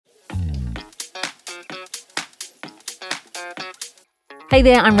Hey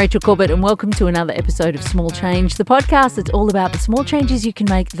there, I'm Rachel Corbett and welcome to another episode of Small Change, the podcast that's all about the small changes you can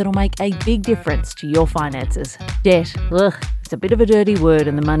make that'll make a big difference to your finances. Debt, it's a bit of a dirty word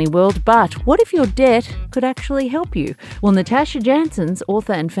in the money world, but what if your debt could actually help you? Well, Natasha Janssens,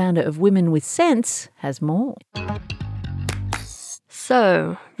 author and founder of Women with Sense, has more.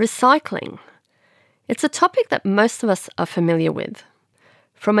 So, recycling. It's a topic that most of us are familiar with.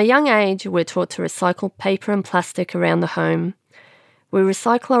 From a young age, we're taught to recycle paper and plastic around the home. We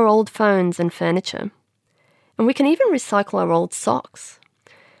recycle our old phones and furniture. And we can even recycle our old socks.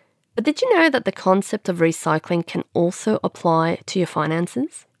 But did you know that the concept of recycling can also apply to your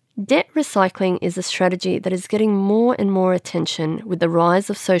finances? Debt recycling is a strategy that is getting more and more attention with the rise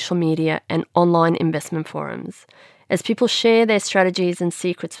of social media and online investment forums, as people share their strategies and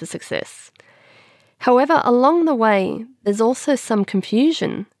secrets for success. However, along the way, there's also some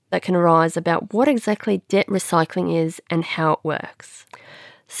confusion that can arise about what exactly debt recycling is and how it works.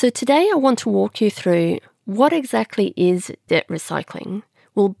 So today I want to walk you through what exactly is debt recycling.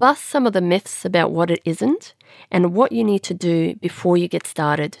 We'll bust some of the myths about what it isn't and what you need to do before you get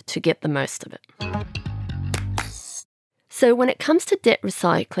started to get the most of it. So when it comes to debt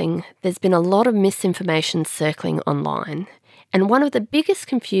recycling, there's been a lot of misinformation circling online. And one of the biggest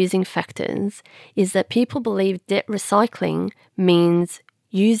confusing factors is that people believe debt recycling means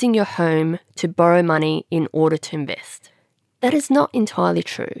using your home to borrow money in order to invest. That is not entirely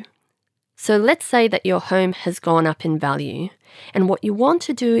true. So let's say that your home has gone up in value, and what you want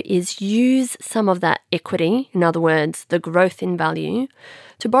to do is use some of that equity, in other words, the growth in value,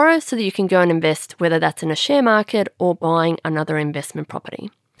 to borrow so that you can go and invest, whether that's in a share market or buying another investment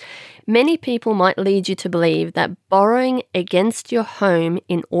property. Many people might lead you to believe that borrowing against your home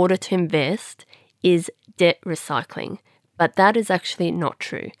in order to invest is debt recycling, but that is actually not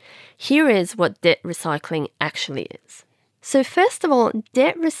true. Here is what debt recycling actually is. So first of all,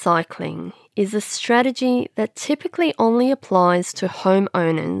 debt recycling is a strategy that typically only applies to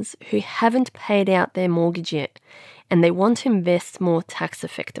homeowners who haven't paid out their mortgage yet and they want to invest more tax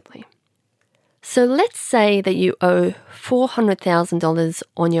effectively. So let's say that you owe $400,000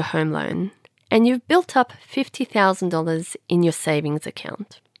 on your home loan and you've built up $50,000 in your savings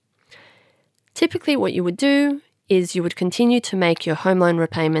account. Typically what you would do is you would continue to make your home loan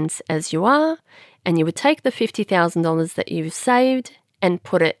repayments as you are, and you would take the $50,000 that you've saved and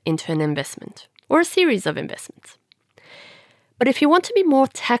put it into an investment or a series of investments. But if you want to be more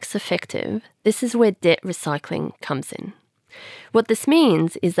tax effective, this is where debt recycling comes in. What this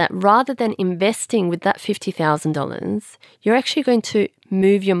means is that rather than investing with that $50,000, you're actually going to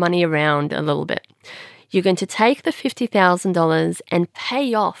move your money around a little bit. You're going to take the $50,000 and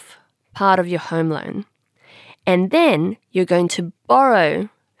pay off part of your home loan. And then you're going to borrow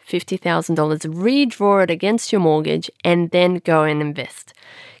 $50,000, redraw it against your mortgage, and then go and invest.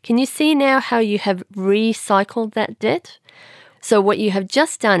 Can you see now how you have recycled that debt? So what you have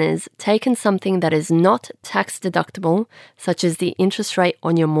just done is taken something that is not tax deductible, such as the interest rate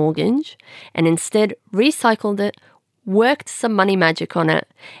on your mortgage, and instead recycled it, worked some money magic on it,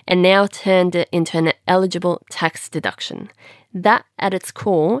 and now turned it into an eligible tax deduction. That, at its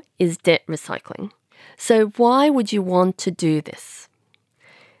core, is debt recycling. So why would you want to do this?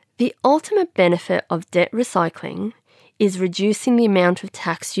 The ultimate benefit of debt recycling is reducing the amount of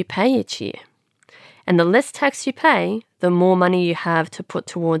tax you pay each year. And the less tax you pay, the more money you have to put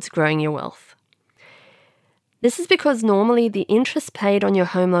towards growing your wealth. This is because normally the interest paid on your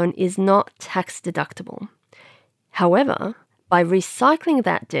home loan is not tax deductible. However, by recycling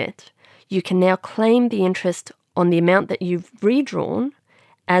that debt, you can now claim the interest on the amount that you've redrawn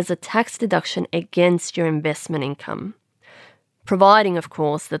as a tax deduction against your investment income, providing, of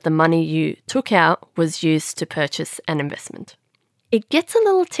course, that the money you took out was used to purchase an investment. It gets a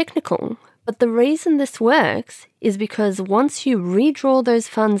little technical, but the reason this works is because once you redraw those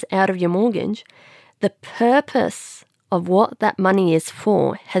funds out of your mortgage, the purpose of what that money is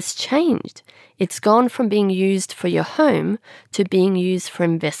for has changed. It's gone from being used for your home to being used for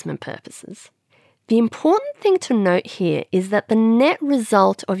investment purposes. The important thing to note here is that the net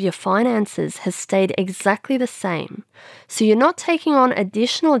result of your finances has stayed exactly the same. So you're not taking on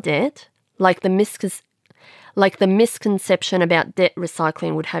additional debt, like the misconception about debt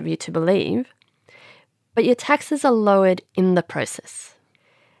recycling would have you to believe, but your taxes are lowered in the process.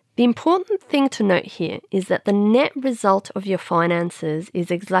 The important thing to note here is that the net result of your finances is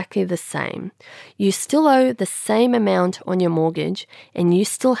exactly the same. You still owe the same amount on your mortgage and you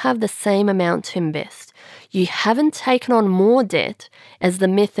still have the same amount to invest. You haven't taken on more debt, as the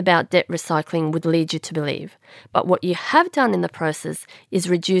myth about debt recycling would lead you to believe. But what you have done in the process is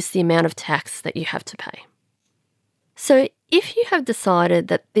reduce the amount of tax that you have to pay. So If you have decided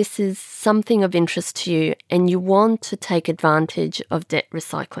that this is something of interest to you and you want to take advantage of debt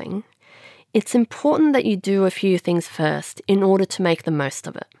recycling, it's important that you do a few things first in order to make the most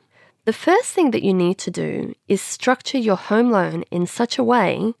of it. The first thing that you need to do is structure your home loan in such a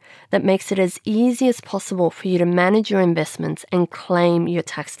way that makes it as easy as possible for you to manage your investments and claim your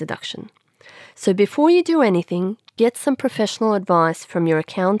tax deduction. So before you do anything, get some professional advice from your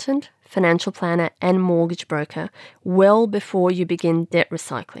accountant, financial planner, and mortgage broker well before you begin debt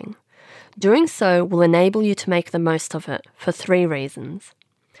recycling. Doing so will enable you to make the most of it for 3 reasons.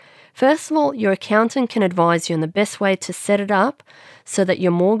 First of all, your accountant can advise you on the best way to set it up so that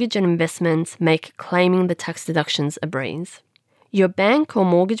your mortgage and investments make claiming the tax deductions a breeze. Your bank or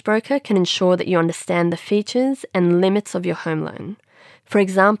mortgage broker can ensure that you understand the features and limits of your home loan. For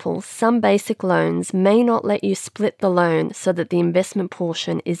example, some basic loans may not let you split the loan so that the investment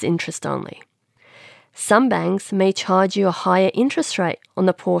portion is interest only. Some banks may charge you a higher interest rate on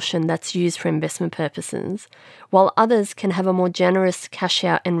the portion that's used for investment purposes, while others can have a more generous cash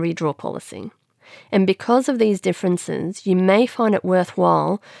out and redraw policy. And because of these differences, you may find it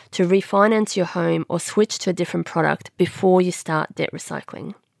worthwhile to refinance your home or switch to a different product before you start debt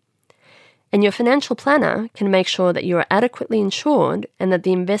recycling. And your financial planner can make sure that you are adequately insured and that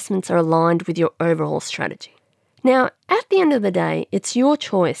the investments are aligned with your overall strategy. Now, at the end of the day, it's your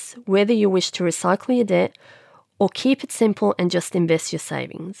choice whether you wish to recycle your debt or keep it simple and just invest your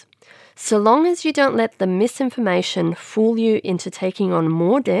savings. So long as you don't let the misinformation fool you into taking on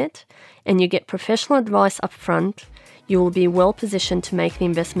more debt and you get professional advice up front, you will be well positioned to make the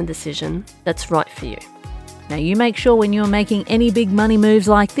investment decision that's right for you. Now, you make sure when you're making any big money moves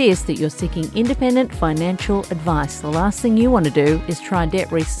like this that you're seeking independent financial advice. The last thing you want to do is try debt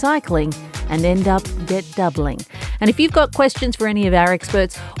recycling and end up debt doubling. And if you've got questions for any of our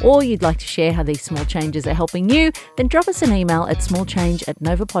experts or you'd like to share how these small changes are helping you, then drop us an email at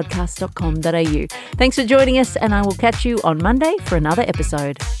smallchange@novapodcast.com.au. Thanks for joining us, and I will catch you on Monday for another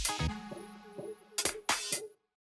episode.